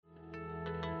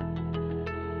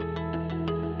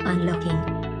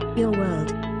Unlocking Your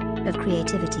World of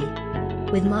Creativity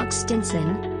with Mark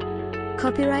Stinson.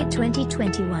 Copyright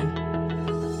 2021.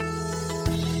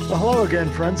 Well, hello again,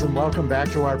 friends, and welcome back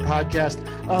to our podcast,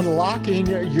 Unlocking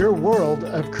Your World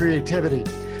of Creativity.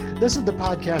 This is the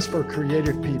podcast for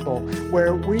creative people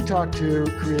where we talk to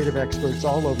creative experts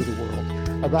all over the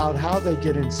world about how they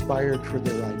get inspired for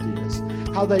their ideas,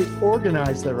 how they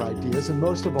organize their ideas, and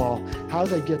most of all, how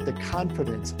they get the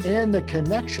confidence and the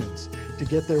connections to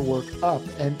get their work up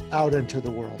and out into the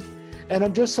world. And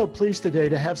I'm just so pleased today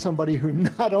to have somebody who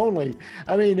not only,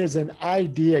 is an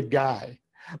idea guy,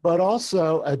 but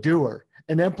also a doer,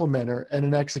 an implementer, and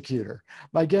an executor.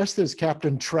 My guest is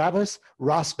Captain Travis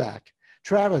Rosbach.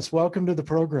 Travis, welcome to the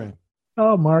program.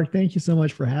 Oh, Mark, thank you so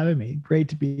much for having me. Great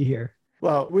to be here.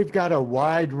 Well, we've got a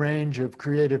wide range of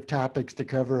creative topics to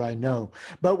cover, I know,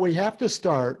 but we have to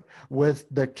start with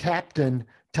the captain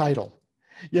title.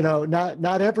 You know,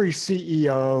 not every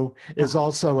CEO is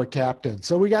also a captain.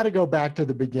 So we got to go back to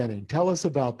the beginning. Tell us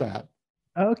about that.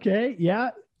 Okay.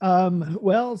 Yeah.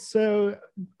 So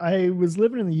I was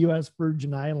living in the U.S.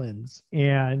 Virgin Islands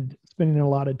and spending a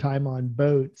lot of time on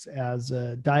boats as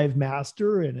a dive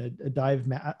master and a dive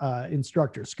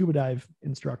instructor, scuba dive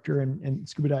instructor and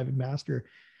scuba diving master.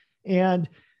 And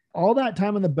all that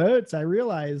time on the boats, I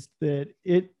realized that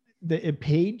it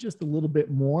paid just a little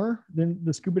bit more than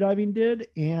the scuba diving did.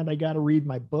 And I got to read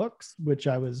my books, which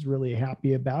I was really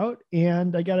happy about.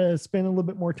 And I got to spend a little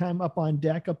bit more time up on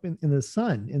deck, up in the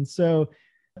sun. And so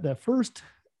the first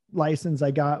license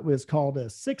I got was called a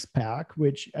 6-pack,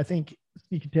 which I think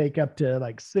you could take up to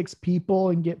like 6 people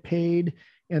and get paid.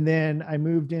 And then I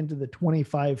moved into the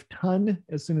 25-ton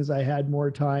as soon as I had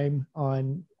more time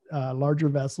on larger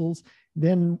vessels.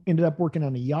 Then ended up working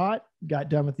on a yacht, got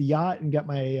done with the yacht and got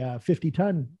my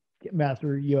 50-ton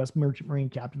Master U.S. Merchant Marine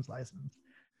Captain's license.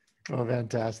 Oh,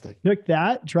 fantastic. Took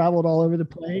that, traveled all over the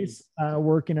place,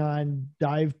 working on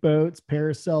dive boats,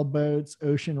 parasail boats,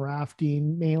 ocean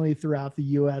rafting, mainly throughout the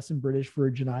U.S. and British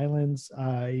Virgin Islands.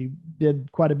 I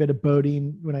did quite a bit of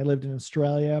boating when I lived in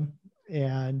Australia.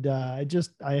 And I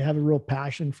have a real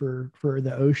passion for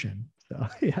the ocean. So,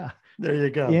 yeah. There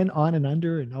you go. In, on, and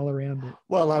under, and all around it.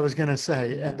 Well, I was going to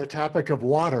say, and the topic of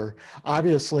water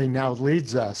obviously now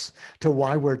leads us to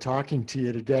why we're talking to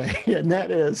you today. And that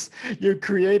is, you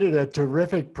created a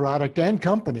terrific product and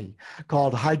company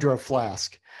called Hydro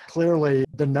Flask. Clearly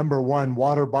the number one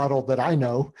water bottle that I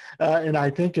know. And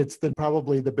I think it's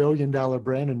probably the billion-dollar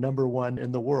brand and number one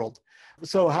in the world.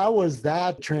 So how was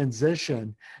that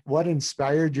transition? What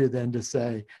inspired you then to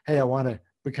say, hey, I want to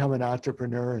become an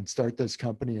entrepreneur and start this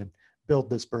company and build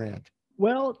this brand?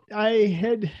 Well, I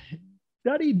had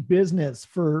studied business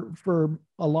for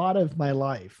a lot of my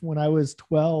life. When I was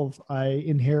 12, I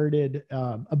inherited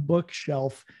a book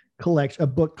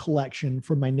collection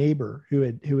from my neighbor who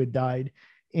had died.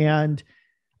 And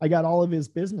I got all of his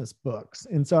business books.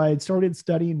 And so I had started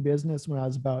studying business when I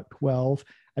was about 12.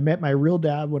 I met my real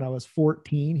dad when I was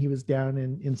 14. He was down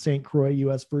in St. Croix,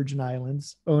 U.S. Virgin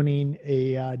Islands, owning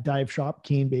a dive shop,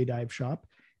 Cane Bay Dive Shop.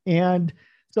 And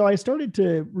so I started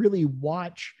to really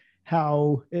watch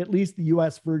how at least the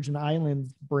U.S. Virgin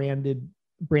Islands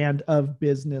brand of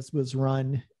business was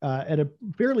run at a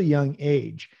fairly young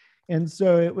age. And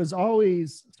so it was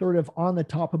always sort of on the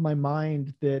top of my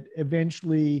mind that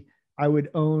eventually I would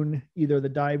own either the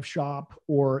dive shop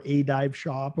or a dive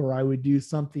shop, or I would do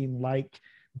something like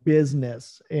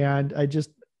business. And I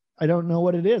don't know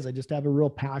what it is. I just have a real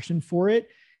passion for it.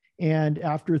 And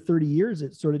after 30 years,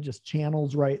 it sort of just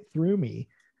channels right through me.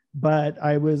 But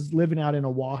I was living out in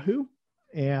Oahu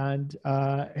and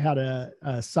had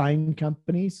a sign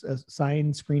company,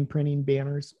 sign, screen printing,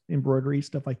 banners, embroidery,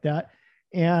 stuff like that.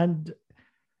 And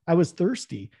I was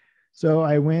thirsty. So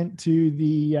I went to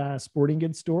the sporting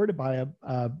goods store to buy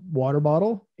a water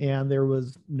bottle, and there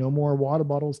was no more water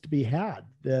bottles to be had.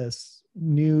 This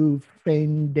new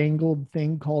fandangled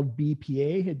thing called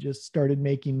BPA had just started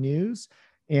making news,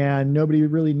 and nobody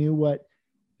really knew what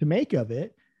to make of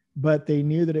it, but they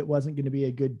knew that it wasn't going to be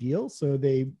a good deal. So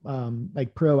they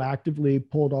proactively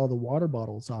pulled all the water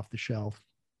bottles off the shelf,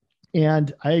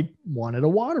 and I wanted a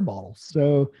water bottle.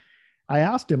 So I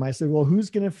asked him, I said, well, who's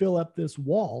going to fill up this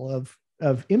wall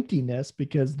of emptiness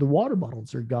because the water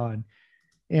bottles are gone?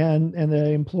 And the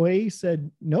employee said,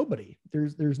 nobody.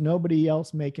 There's nobody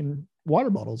else making water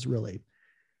bottles, really.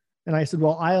 And I said,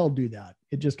 well, I'll do that.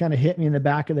 It just kind of hit me in the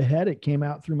back of the head. It came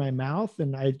out through my mouth,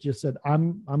 and I just said,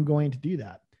 I'm going to do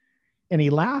that. And he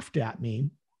laughed at me.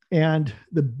 And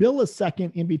the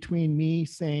millisecond in between me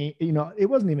saying, it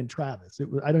wasn't even Travis.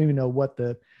 I don't even know what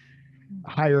the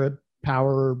higher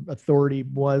power authority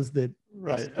was that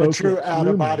Right. A spoke true it out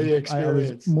through of body me. I was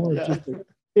experience. more Yeah. just,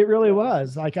 it really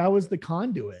was like I was the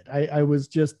conduit. I was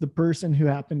just the person who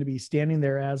happened to be standing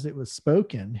there as it was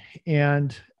spoken.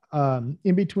 And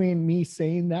in between me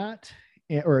saying that,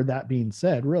 or that being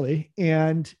said, really,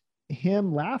 and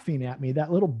him laughing at me,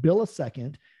 that little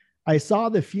millisecond, I saw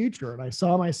the future and I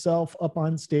saw myself up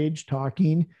on stage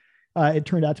talking. It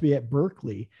turned out to be at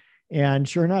Berkeley. And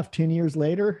sure enough, 10 years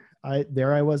later,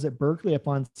 there I was at Berkeley up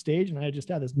on stage, and I just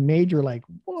had this major, like,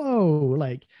 whoa,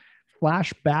 like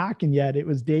flashback. And yet it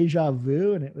was deja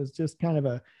vu. And it was just kind of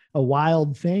a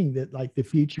wild thing that like the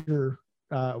future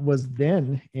was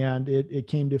then, and it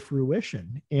came to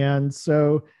fruition. And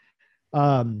so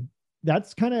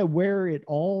that's kind of where it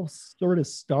all sort of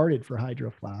started for Hydro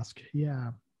Flask.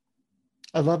 Yeah.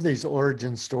 I love these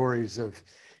origin stories of,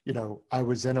 I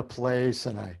was in a place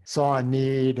and I saw a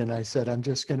need and I said, I'm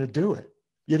just going to do it.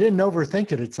 You didn't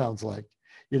overthink it sounds like.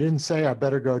 You didn't say, I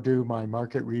better go do my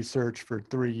market research for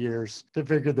 3 years to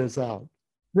figure this out.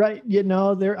 Right.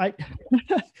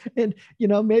 And,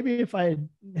 maybe if I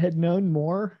had known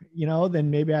more, then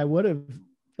maybe I would have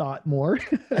thought more.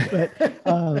 But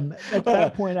at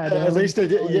that point, at least you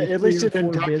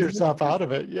didn't talk yourself out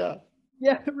of it. Yeah.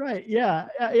 Yeah. Right. Yeah.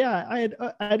 Yeah.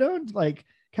 I owned like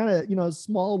kind of,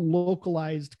 small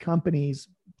localized companies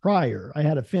prior. I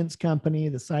had a fence company,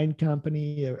 the sign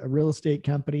company, a real estate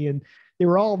company, and they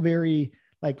were all very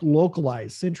like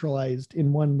localized, centralized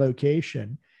in one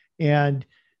location. And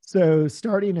so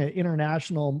starting an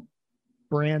international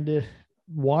branded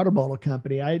water bottle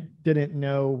company, I didn't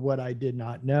know what I did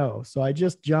not know. So I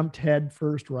just jumped head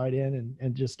first right in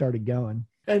and just started going.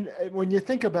 And when you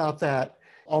think about that,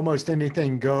 almost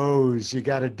anything goes. You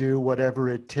got to do whatever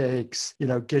it takes,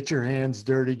 get your hands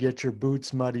dirty, get your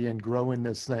boots muddy and grow in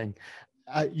this thing.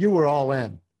 You were all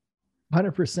in.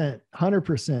 100%,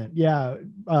 100%. Yeah.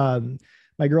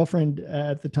 My girlfriend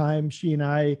at the time, she and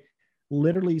I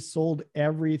literally sold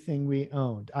everything we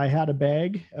owned. I had a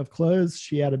bag of clothes.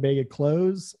 She had a bag of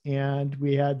clothes, and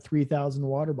we had 3,000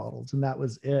 water bottles, and that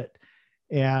was it.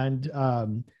 And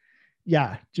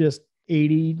just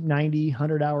 80, 90,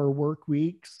 100-hour work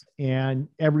weeks, and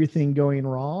everything going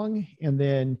wrong, and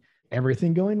then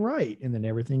everything going right, and then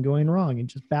everything going wrong, and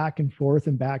just back and forth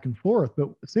and back and forth. But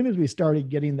as soon as we started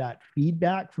getting that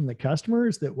feedback from the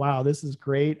customers that, wow, this is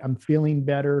great, I'm feeling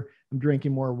better, I'm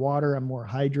drinking more water, I'm more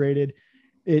hydrated,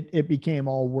 it became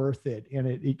all worth it. And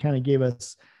it kind of gave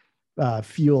us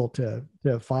fuel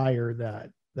to fire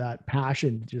that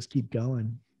passion to just keep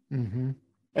going. Mm-hmm.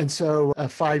 And so a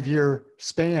 5-year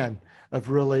span of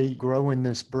really growing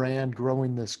this brand,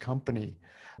 growing this company.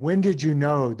 When did you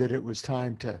know that it was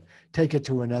time to take it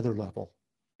to another level?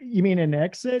 You mean an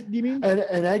exit? You mean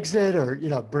an exit, or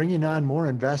bringing on more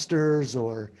investors,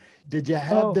 or did you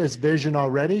have this vision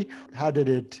already? How did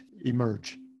it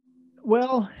emerge?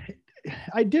 Well,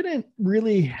 I didn't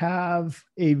really have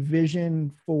a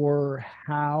vision for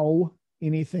how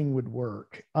anything would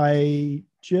work. I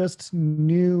just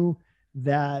knew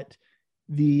that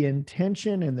the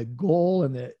intention and the goal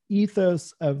and the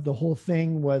ethos of the whole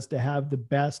thing was to have the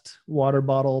best water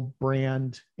bottle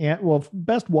brand, and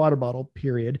best water bottle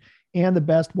period, and the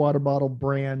best water bottle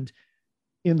brand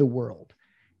in the world.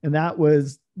 And that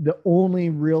was the only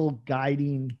real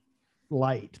guiding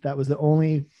light. That was the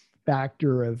only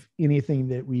factor of anything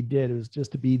that we did. It was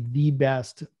just to be the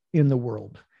best in the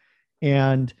world.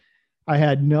 And I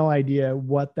had no idea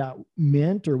what that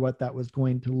meant or what that was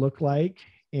going to look like,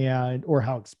 or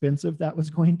how expensive that was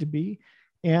going to be.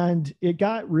 And it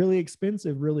got really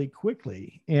expensive really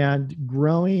quickly, and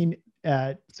growing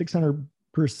at 600%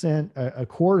 a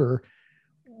quarter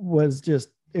was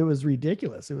it was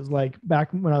ridiculous. It was like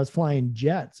back when I was flying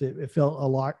jets, it felt a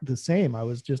lot the same. I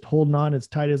was just holding on as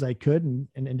tight as I could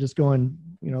and just going,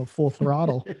 full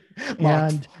throttle.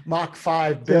 Mach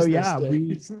 5 business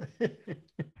days.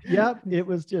 Yep. It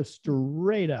was just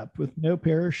straight up with no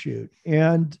parachute.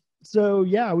 And so,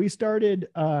 we started,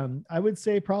 I would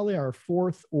say probably our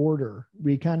fourth order.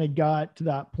 We kind of got to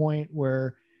that point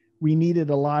where we needed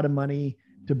a lot of money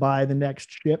to buy the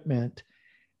next shipment.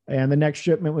 And the next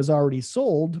shipment was already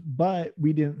sold, but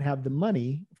we didn't have the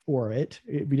money for it.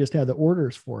 We just had the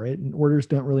orders for it. And orders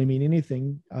don't really mean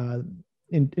anything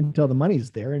until the money's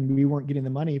there. And we weren't getting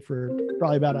the money for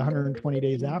probably about 120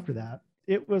 days after that.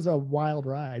 It was a wild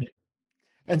ride.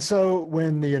 And so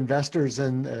when the investors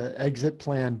and exit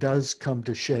plan does come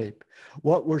to shape,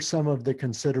 what were some of the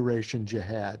considerations you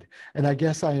had? And I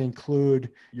guess I include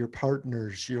your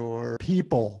partners, your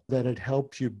people that had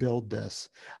helped you build this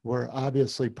were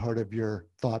obviously part of your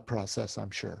thought process,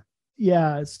 I'm sure.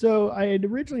 Yeah. So I had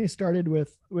originally started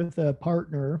with a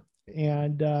partner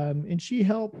and she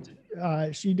helped.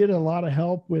 She did a lot of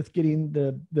help with getting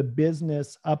the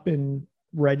business up and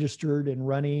registered and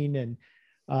running,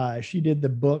 and she did the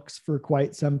books for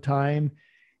quite some time.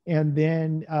 And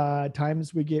then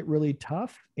times would get really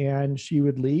tough, and she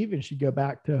would leave, and she'd go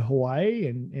back to Hawaii,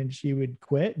 and she would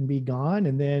quit and be gone.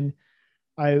 And then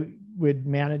I would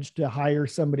manage to hire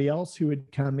somebody else who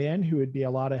would come in, who would be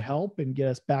a lot of help and get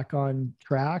us back on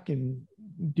track and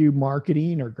do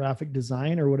marketing or graphic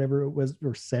design or whatever it was,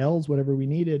 or sales, whatever we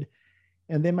needed.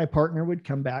 And then my partner would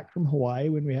come back from Hawaii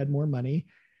when we had more money,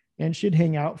 and she'd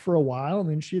hang out for a while, and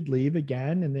then she'd leave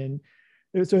again. And then,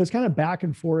 so it was kind of back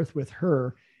and forth with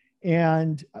her.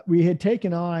 And we had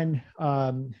taken on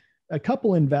a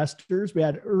couple investors. We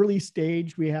had early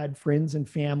stage, we had friends and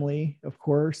family, of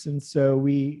course. And so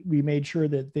we made sure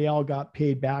that they all got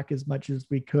paid back as much as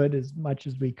we could, as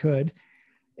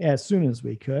soon as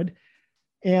we could.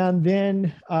 And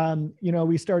then,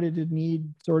 we started to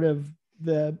need sort of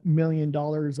the $1 million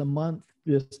a month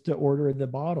just to order the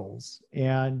bottles.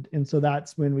 And so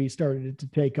that's when we started to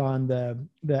take on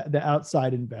the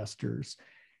outside investors.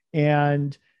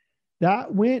 And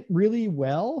that went really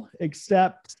well,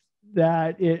 except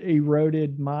that it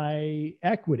eroded my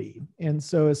equity. And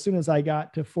so as soon as I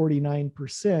got to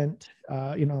 49%,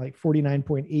 like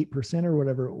 49.8% or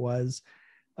whatever it was,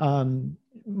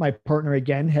 my partner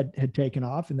again had taken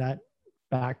off, and that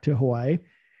back to Hawaii.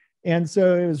 And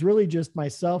so it was really just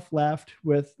myself left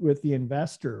with the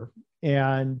investor.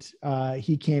 And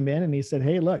he came in and he said,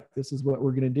 "Hey, look, this is what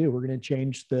we're going to do. We're going to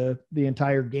change the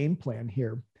entire game plan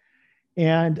here."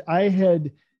 And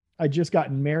I just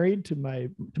gotten married to my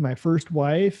first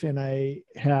wife, and I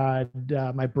had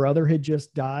my brother had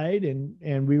just died,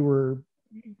 and we were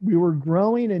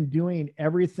growing and doing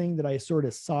everything that I sort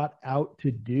of sought out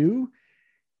to do.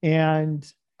 And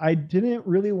I didn't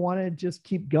really want to just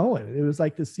keep going. It was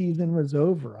like the season was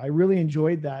over. I really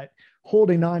enjoyed that,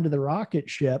 holding on to the rocket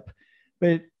ship.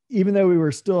 But even though we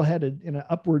were still headed in an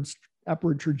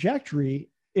upward trajectory,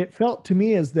 it felt to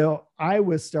me as though I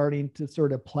was starting to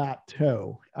sort of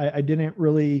plateau. I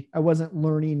wasn't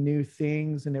learning new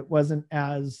things, and it was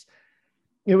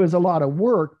a lot of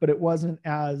work, but it wasn't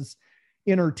as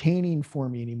entertaining for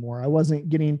me anymore. I wasn't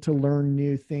getting to learn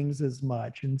new things as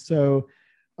much. And so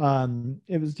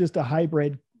it was just a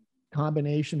hybrid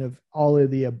combination of all of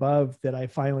the above that I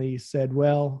finally said,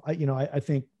 well, I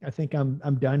think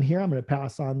I'm done here. I'm going to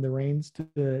pass on the reins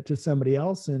to somebody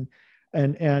else.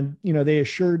 And they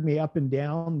assured me up and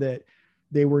down that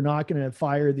they were not going to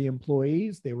fire the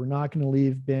employees. They were not going to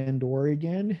leave Bend,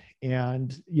 Oregon.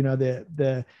 And,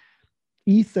 the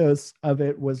ethos of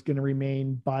it was going to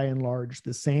remain by and large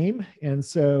the same. And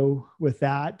so with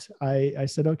that, I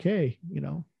said, okay,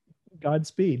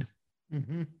 Godspeed.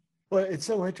 Mm-hmm. Well, it's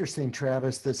so interesting,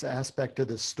 Travis, this aspect of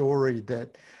the story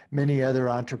that many other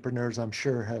entrepreneurs, I'm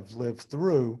sure, have lived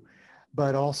through,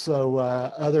 but also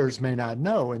others may not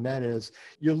know. And that is,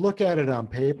 you look at it on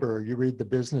paper, you read the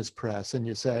business press, and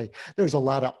you say, there's a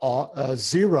lot of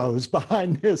zeros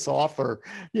behind this offer,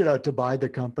 to buy the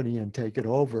company and take it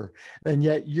over. And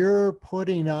yet you're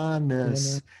putting on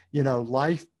this,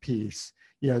 life piece,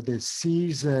 this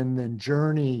season and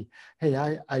journey.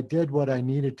 Hey, I did what I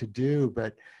needed to do,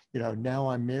 but now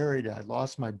I'm married, I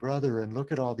lost my brother, and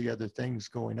look at all the other things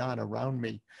going on around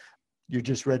me. You're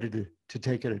just ready to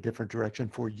take it a different direction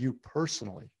for you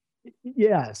personally.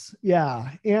 Yes.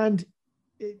 Yeah. And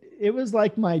it was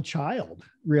like my child,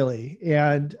 really.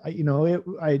 And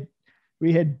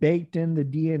we had baked in the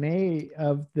DNA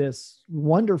of this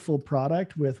wonderful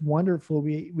product we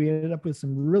ended up with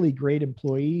some really great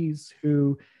employees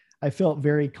who I felt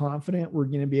very confident were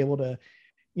going to be able to,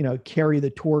 carry the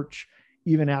torch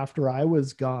even after I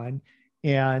was gone.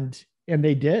 And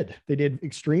they did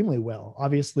extremely well.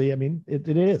 Obviously, I mean,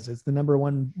 it's the number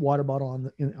one water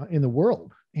bottle in the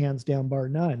world, hands down, bar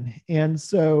none. And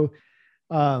so,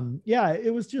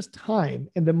 it was just time,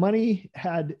 and the money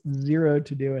had zero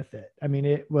to do with it. I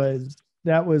mean,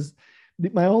 that was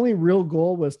my only real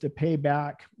goal, was to pay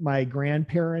back my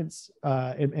grandparents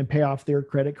and pay off their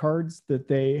credit cards that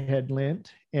they had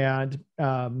lent. And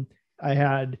I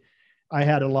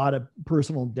had a lot of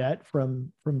personal debt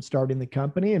from starting the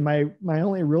company. And my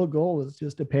only real goal was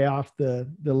just to pay off the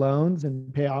loans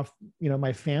and pay off,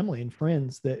 my family and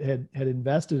friends that had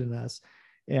invested in us.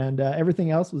 And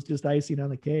everything else was just icing on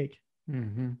the cake.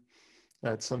 Mm-hmm.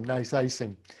 That's some nice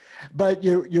icing. But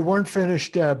you weren't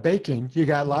finished baking. You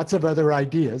got lots of other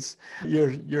ideas.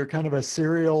 You're kind of a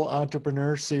serial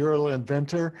entrepreneur, serial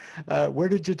inventor. Where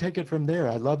did you take it from there?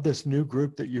 I love this new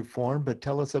group that you formed, but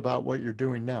tell us about what you're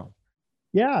doing now.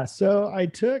 Yeah. So I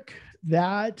took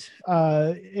that,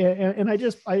 and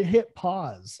I hit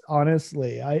pause.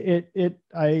 Honestly,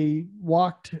 I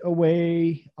walked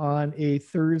away on a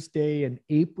Thursday in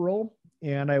April,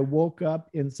 and I woke up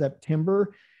in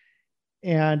September,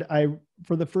 and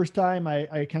for the first time,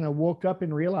 I kind of woke up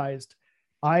and realized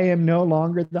I am no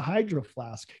longer the Hydro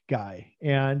Flask guy,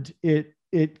 and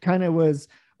it kind of was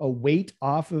a weight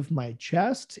off of my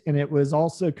chest, and it was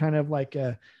also kind of like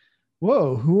a,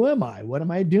 whoa, who am I? What am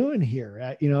I doing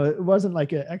here? It wasn't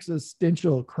like an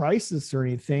existential crisis or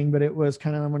anything, but it was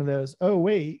kind of one of those, oh,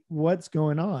 wait, what's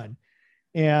going on?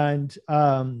 And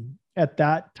at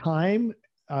that time,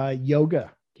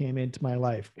 yoga came into my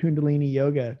life. Kundalini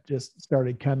yoga just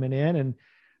started coming in, and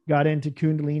got into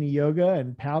Kundalini yoga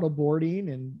and paddle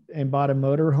boarding, and bought a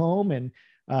motorhome. And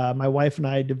my wife and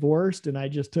I divorced, and I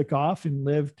just took off and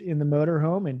lived in the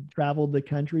motorhome and traveled the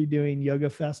country doing yoga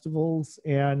festivals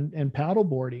and paddle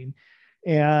boarding.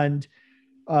 And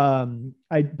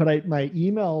my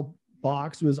email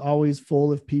box was always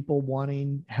full of people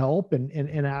wanting help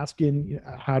and asking,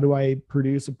 how do I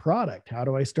produce a product? How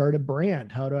do I start a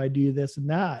brand? How do I do this and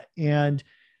that? And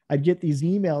I'd get these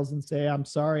emails and say, I'm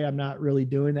sorry, I'm not really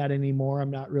doing that anymore.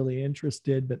 I'm not really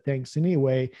interested, but thanks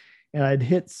anyway. And I'd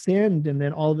hit send. And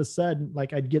then all of a sudden,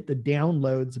 like, I'd get the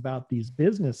downloads about these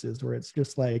businesses where it's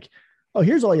just like, oh,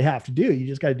 here's all you have to do. You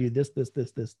just got to do this,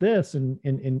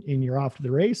 and you're off to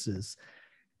the races.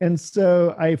 And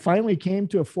so I finally came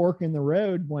to a fork in the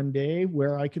road one day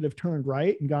where I could have turned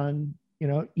right and gone,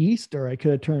 east, or I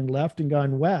could have turned left and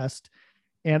gone west.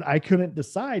 And I couldn't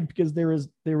decide because there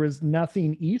was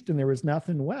nothing east and there was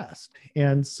nothing west.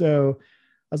 And so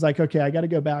I was like, okay, I got to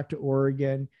go back to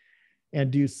Oregon and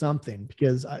do something,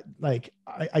 because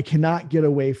I cannot get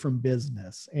away from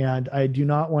business, and I do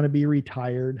not want to be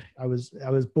retired. I was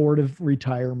bored of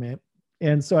retirement.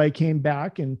 And so I came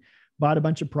back and bought a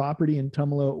bunch of property in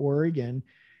Tumalo, Oregon,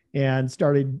 and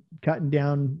started cutting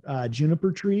down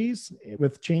juniper trees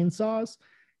with chainsaws.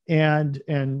 And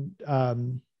then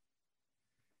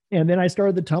I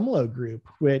started the Tumalo Group,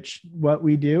 which what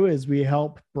we do is we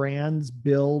help brands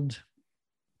build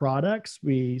products.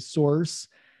 We source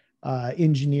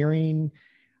engineering,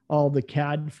 all the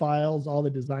CAD files, all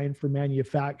the design for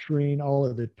manufacturing, all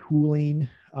of the tooling,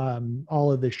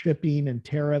 all of the shipping and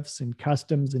tariffs and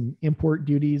customs and import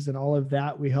duties and all of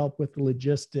that. We help with the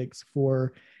logistics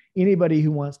for anybody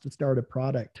who wants to start a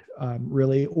product,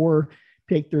 really, or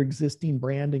take their existing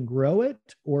brand and grow it,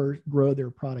 or grow their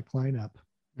product lineup.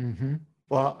 Mm-hmm.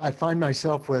 Well, I find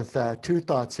myself with two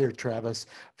thoughts here, Travis.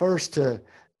 First, to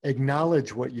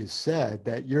acknowledge what you said,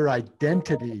 that your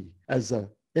identity as an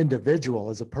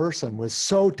individual, as a person, was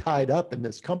so tied up in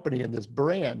this company and this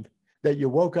brand that you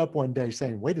woke up one day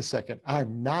saying, wait a second,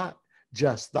 I'm not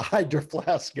just the Hydro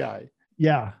Flask guy.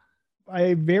 Yeah,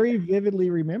 I very vividly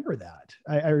remember that.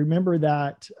 I remember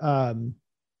that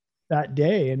that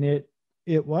day, and it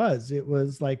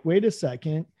was like, wait a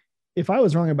second, if I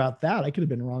was wrong about that, I could have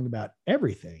been wrong about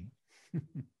everything.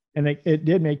 And it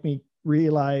did make me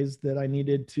realize that I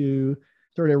needed to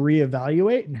sort of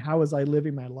reevaluate, and how was I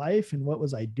living my life, and what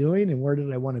was I doing, and where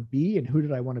did I want to be, and who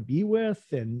did I want to be with,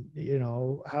 and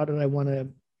how did I want to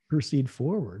proceed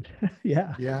forward.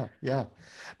 Yeah.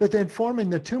 But then forming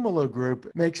the Tumalo Group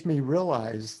makes me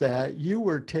realize that you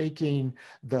were taking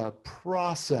the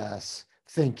process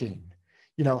thinking,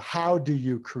 how do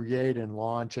you create and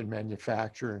launch and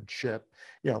manufacture and ship,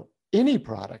 any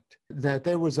product, that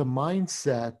there was a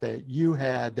mindset that you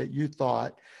had that you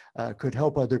thought could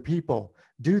help other people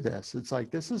do this. It's like,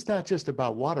 this is not just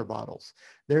about water bottles.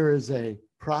 There is a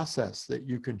process that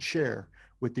you can share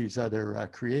with these other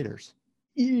creators.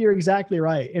 You're exactly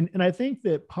right. And I think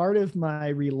that part of my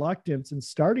reluctance in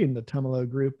starting the Tumalo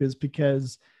Group is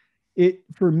because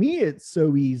for me, it's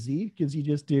so easy, because you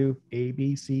just do A,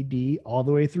 B, C, D all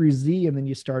the way through Z, and then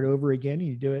you start over again, and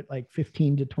you do it like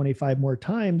 15 to 25 more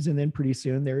times. And then pretty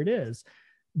soon there it is.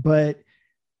 But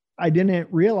I didn't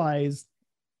realize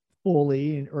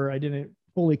fully, or I didn't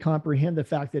fully comprehend the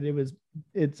fact that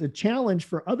it's a challenge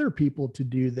for other people to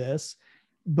do this,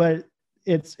 but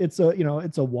it's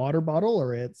a water bottle,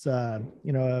 or it's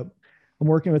I'm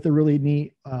working with a really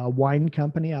neat wine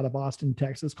company out of Austin,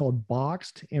 Texas, called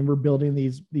Boxed, and we're building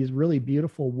these really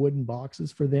beautiful wooden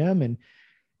boxes for them. And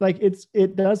like,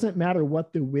 it doesn't matter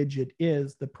what the widget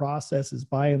is, the process is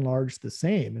by and large the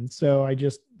same. And so I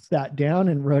just sat down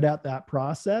and wrote out that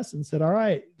process and said, all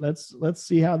right, let's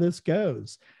see how this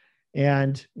goes.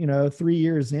 And 3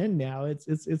 years in now,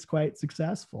 it's quite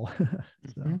successful.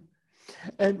 So. Mm-hmm.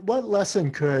 And what lesson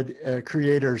could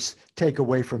creators take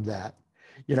away from that?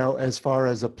 As far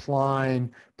as applying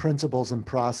principles and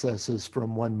processes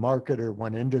from one market or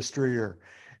one industry or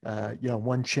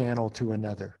one channel to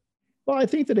another? Well, I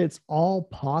think that it's all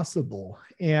possible.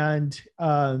 And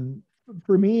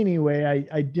for me anyway,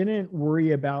 I didn't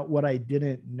worry about what I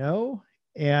didn't know.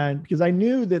 And because I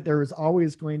knew that there was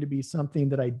always going to be something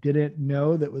that I didn't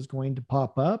know that was going to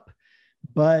pop up,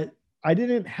 but I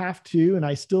didn't have to, and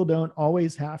I still don't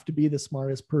always have to be the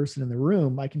smartest person in the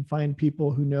room. I can find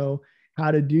people who know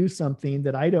how to do something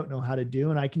that I don't know how to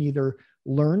do, and I can either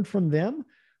learn from them,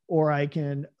 or I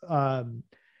can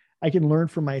learn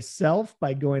for myself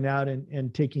by going out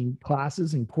and taking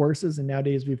classes and courses. And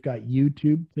nowadays we've got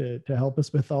YouTube to help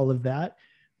us with all of that.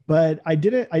 But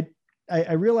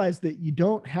I realized that you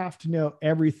don't have to know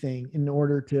everything in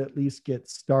order to at least get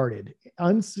started.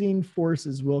 Unseen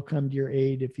forces will come to your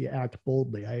aid if you act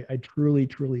boldly. I truly,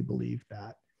 truly believe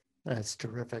that. That's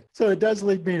terrific. So it does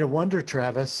lead me to wonder,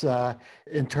 Travis,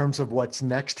 in terms of what's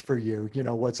next for you,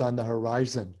 what's on the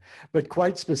horizon. But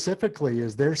quite specifically,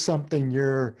 is there something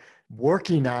you're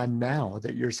working on now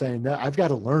that you're saying that I've got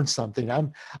to learn something?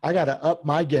 I got to up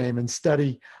my game and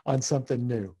study on something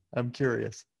new. I'm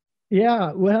curious.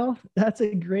 Yeah, well, that's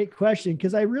a great question,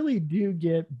 because I really do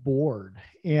get bored.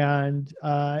 And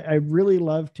I really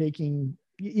love taking,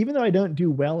 even though I don't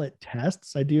do well at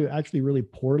tests, I do actually really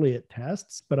poorly at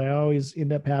tests, but I always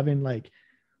end up having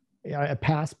I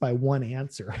pass by one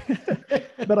answer.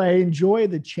 But I enjoy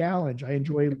the challenge. I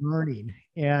enjoy learning.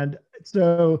 And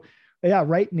so, yeah,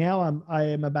 right now I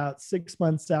am about 6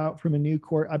 months out from a new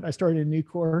course. I started a new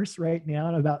course right now,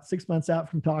 and about 6 months out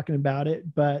from talking about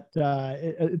it. But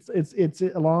it's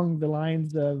along the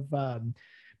lines of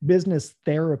business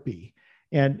therapy,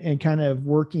 and kind of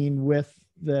working with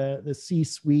the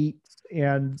C-suite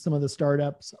and some of the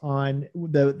startups on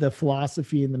the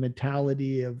philosophy and the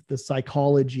mentality of the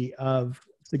psychology of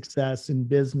success in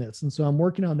business. And so I'm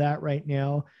working on that right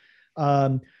now.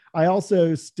 I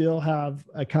also still have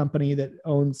a company that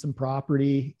owns some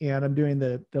property, and I'm doing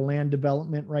the land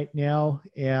development right now.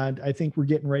 And I think we're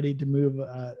getting ready to move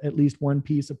at least one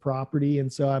piece of property.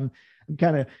 And so I'm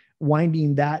kind of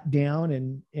winding that down,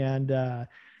 and I've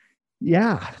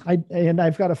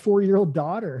got a 4-year-old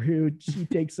daughter who she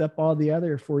takes up all the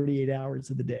other 48 hours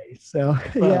of the day. So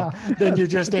well, yeah, then you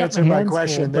just answered my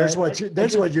question. There's what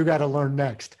you got to learn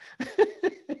next.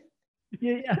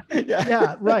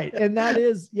 Yeah, right. And that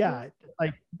is,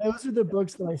 like those are the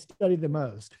books that I study the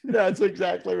most. That's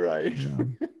exactly right. Yeah.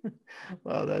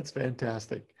 Wow, that's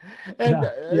fantastic. And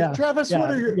Travis,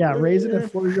 what are your raising a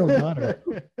 4-year-old daughter?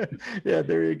 Yeah,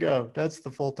 there you go. That's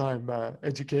the full-time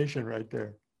education right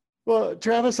there. Well,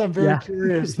 Travis, I'm very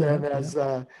curious then,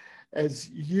 as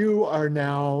you are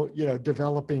now,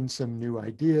 developing some new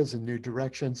ideas and new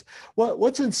directions.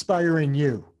 What's inspiring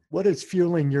you? What is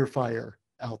fueling your fire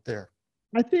out there?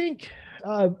 I think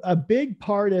a big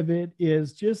part of it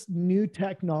is just new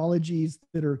technologies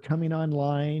that are coming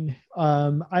online.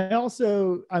 I'm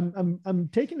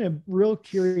taking a real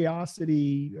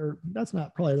curiosity, or that's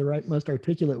not probably the most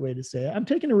articulate way to say it. I'm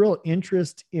taking a real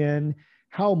interest in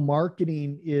how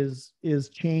marketing is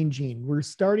changing. We're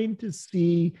starting to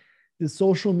see the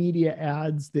social media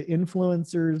ads. The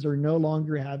influencers are no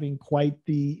longer having quite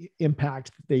the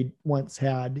impact that they once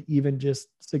had, even just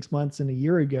 6 months and a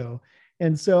year ago.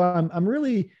 And so I'm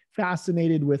really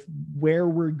fascinated with where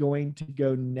we're going to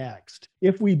go next.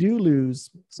 If we do lose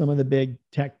some of the big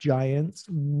tech giants,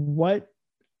 what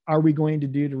are we going to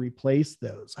do to replace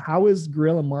those? How is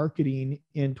guerrilla marketing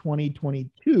in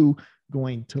 2022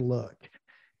 going to look?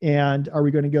 And are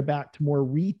we going to go back to more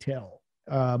retail,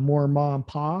 more mom and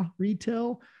pop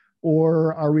retail?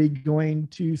 Or are we going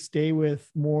to stay with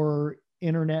more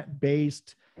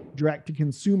internet-based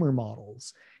direct-to-consumer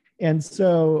models? And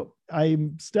so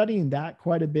I'm studying that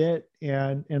quite a bit,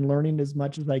 and learning as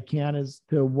much as I can as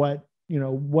to what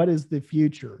is the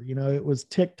future. It was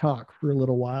TikTok for a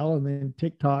little while, and then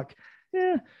TikTok,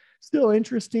 still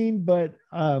interesting, but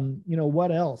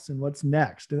what else and what's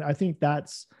next? And I think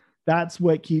that's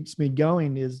what keeps me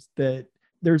going, is that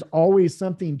there's always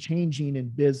something changing in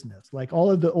business. Like all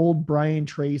of the old Brian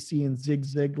Tracy and Zig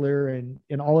Ziglar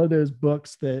and all of those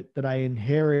books that I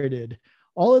inherited,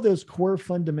 all of those core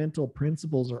fundamental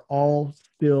principles are all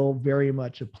still very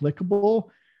much applicable,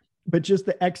 but just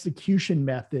the execution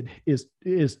method is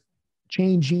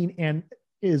changing, and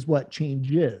is what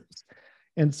change is.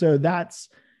 And so that's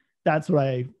what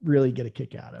I really get a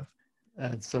kick out of.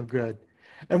 That's so good.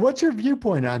 And what's your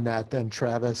viewpoint on that then,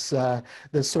 Travis?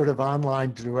 This sort of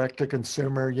online direct to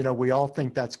consumer, we all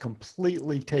think that's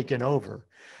completely taken over.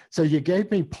 So you gave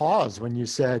me pause when you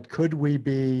said, could we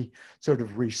be sort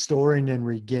of restoring and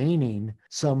regaining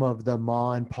some of the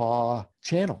ma and pa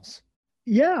channels?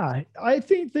 Yeah, I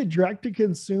think that direct to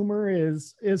consumer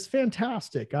is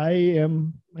fantastic. I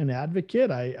am an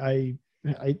advocate. I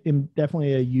am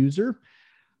definitely a user.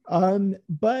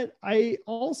 But I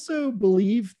also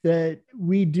believe that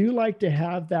we do like to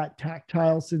have that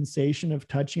tactile sensation of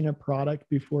touching a product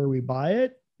before we buy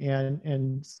it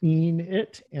and seeing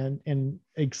it and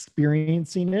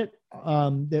experiencing it,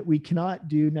 that we cannot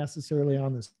do necessarily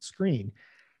on the screen.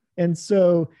 And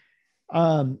so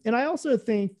and I also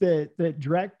think that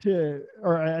direct to,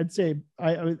 or I'd say,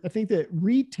 I think that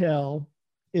retail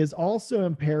is also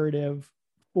imperative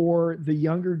for the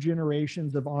younger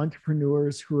generations of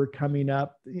entrepreneurs who are coming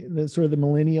up, the sort of the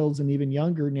millennials and even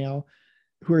younger now,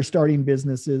 who are starting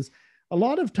businesses. A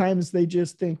lot of times they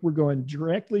just think we're going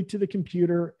directly to the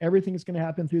computer. Everything's going to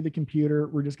happen through the computer.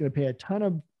 We're just going to pay a ton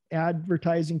of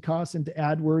advertising costs into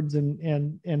AdWords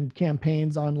and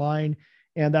campaigns online,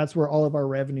 and that's where all of our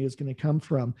revenue is going to come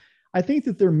from. I think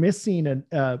that they're missing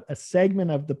a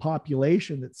segment of the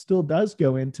population that still does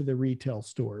go into the retail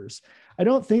stores. I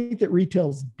don't think that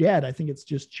retail's dead. I think it's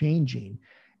just changing.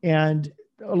 And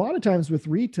a lot of times with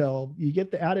retail, you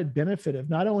get the added benefit of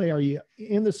not only are you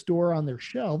in the store on their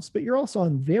shelves, but you're also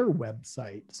on their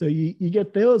website. So you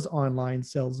get those online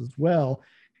sales as well.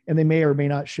 And they may or may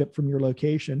not ship from your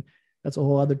location. That's a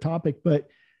whole other topic. But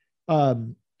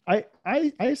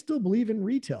I still believe in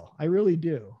retail. I really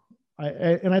do.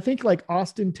 And I think like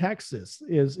Austin, Texas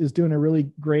is doing a really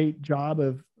great job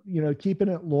of, keeping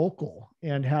it local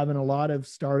and having a lot of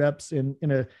startups in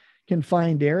a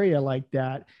confined area like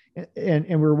that.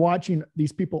 And we're watching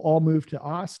these people all move to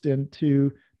Austin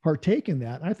to partake in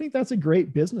that. And I think that's a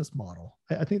great business model.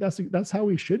 I think that's how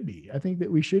we should be. I think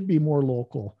that we should be more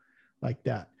local like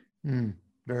that.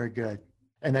 Very good.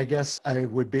 And I guess I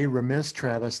would be remiss,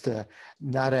 Travis, to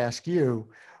not ask you,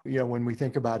 when we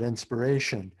think about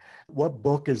inspiration, what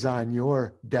book is on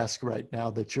your desk right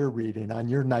now that you're reading, on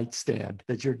your nightstand,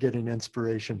 that you're getting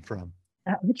inspiration from?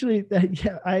 Actually,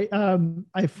 yeah,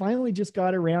 I finally just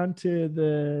got around to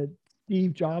the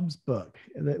Steve Jobs book.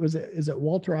 Is it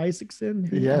Walter Isaacson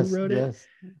who wrote it?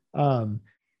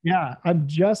 Yeah,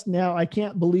 I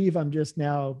can't believe I'm just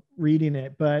now reading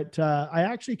it, but I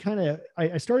actually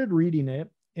I started reading it,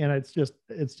 and it's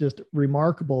just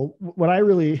remarkable. What I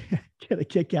really get a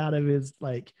kick out of is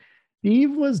like,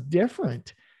 Steve was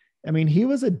different. I mean, he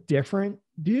was a different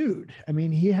dude. I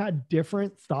mean, he had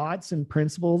different thoughts and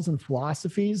principles and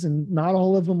philosophies, and not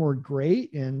all of them were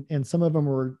great. And some of them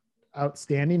were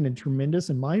outstanding and tremendous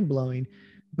and mind blowing.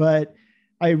 But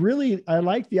I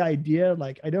like the idea.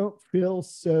 Like, I don't feel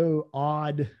so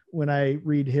odd when I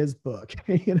read his book.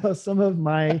 Some of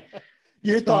my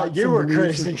you thought you were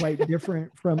crazy, quite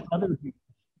different from other people.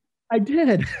 I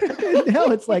did. Now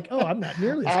it's like, oh, I'm not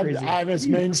nearly as crazy. I'm as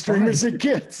mainstream as it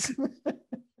gets.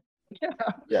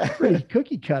 Yeah. Pretty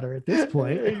cookie cutter at this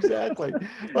point. Exactly.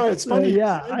 Well, it's funny.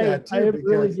 Yeah, I am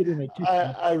really getting a kick.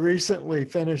 I recently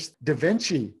finished Da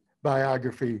Vinci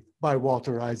biography by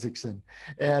Walter Isaacson,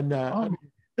 and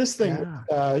this thing,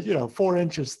 4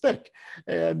 inches thick,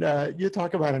 and you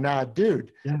talk about an odd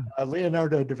dude. Yeah.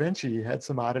 Leonardo da Vinci had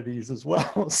some oddities as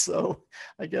well. So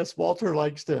I guess Walter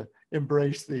likes to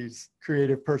embrace these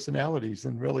creative personalities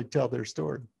and really tell their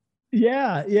story.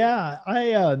 Yeah.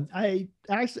 I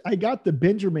got the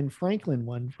Benjamin Franklin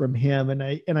one from him, and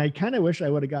I kind of wish I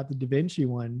would have got the Da Vinci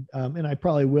one, and I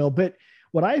probably will. But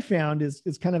what I found is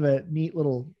kind of a neat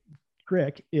little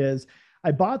trick is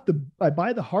I buy the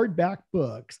hardback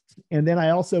books, and then I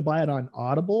also buy it on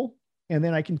Audible, and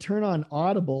then I can turn on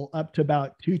Audible up to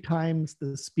about 2 times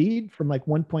the speed, from like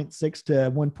 1.6 to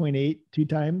 1.8, 2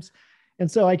 times, and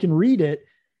so I can read it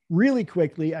really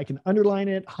quickly. I can underline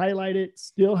it, highlight it,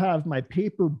 still have my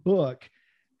paper book,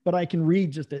 but I can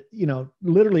read just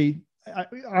literally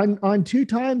on 2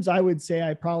 times. I would say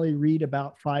I probably read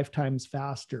about 5 times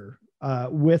faster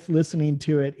with listening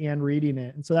to it and reading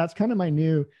it. And so that's kind of my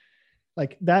new,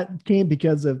 like, that came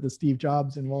because of the Steve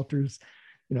Jobs and Walter's,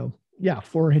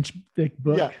 4-inch thick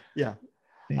book. Yeah.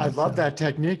 I love that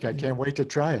technique. I can't wait to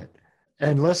try it.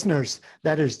 And listeners,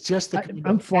 that is just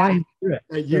I'm flying through it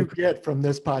that you get from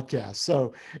this podcast.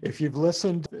 So if you've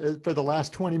listened for the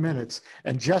last 20 minutes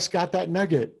and just got that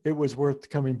nugget, it was worth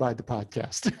coming by the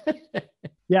podcast.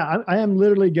 Yeah, I am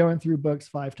literally going through books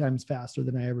 5 times faster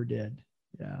than I ever did.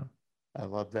 Yeah. I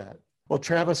love that. Well,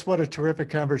 Travis, what a terrific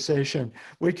conversation.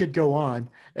 We could go on,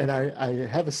 and I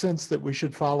have a sense that we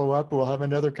should follow up. We'll have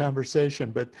another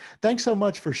conversation, but thanks so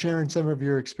much for sharing some of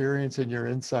your experience and your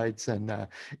insights, and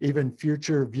even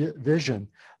future vision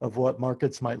of what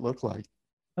markets might look like.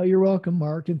 Oh, you're welcome,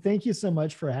 Mark. And thank you so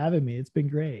much for having me. It's been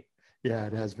great. Yeah,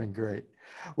 it has been great.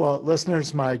 Well,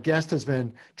 listeners, my guest has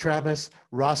been Travis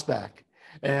Rosbach.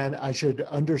 And I should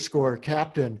underscore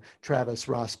Captain Travis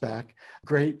Rosbach,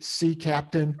 great sea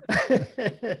captain,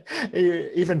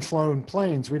 even flown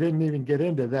planes. We didn't even get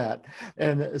into that.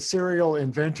 And a serial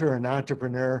inventor and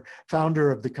entrepreneur,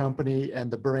 founder of the company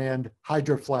and the brand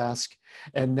Hydro Flask,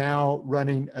 and now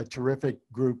running a terrific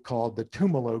group called the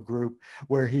Tumalo Group,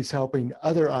 where he's helping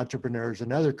other entrepreneurs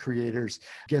and other creators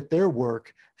get their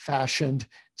work fashioned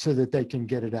so that they can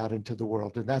get it out into the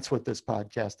world. And that's what this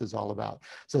podcast is all about.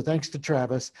 So thanks to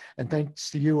Travis, and thanks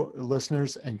to you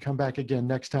listeners, and come back again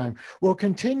next time. We'll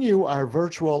continue our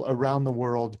virtual Around the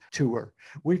World tour.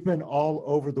 We've been all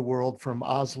over the world, from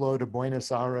Oslo to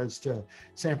Buenos Aires to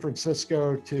San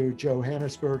Francisco to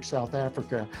Johannesburg, South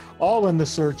Africa, all in the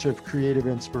search of creative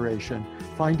inspiration,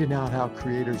 finding out how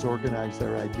creators organize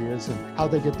their ideas and how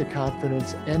they get the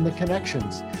confidence and the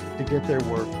connections to get their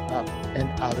work up and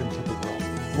out into the world.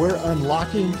 We're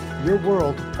unlocking your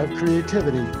world of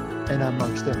creativity, and I'm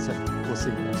Mark Stinson. We'll see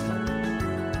you next time.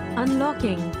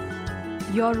 Unlocking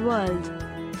your world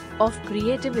of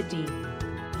creativity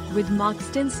with Mark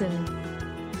Stinson.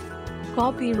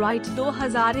 Copyright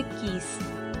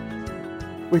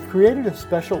 2021. We've created a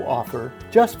special offer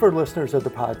just for listeners of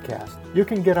the podcast. You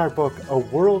can get our book, A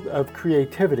World of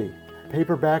Creativity.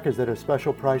 Paperback is at a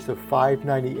special price of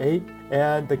 $5.98,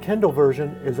 and the Kindle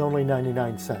version is only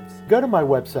 99 cents. Go to my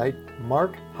website,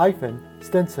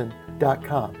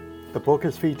 mark-stinson.com. The book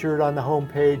is featured on the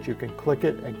homepage. You can click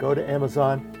it and go to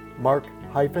Amazon,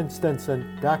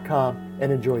 mark-stinson.com, and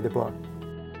enjoy the book.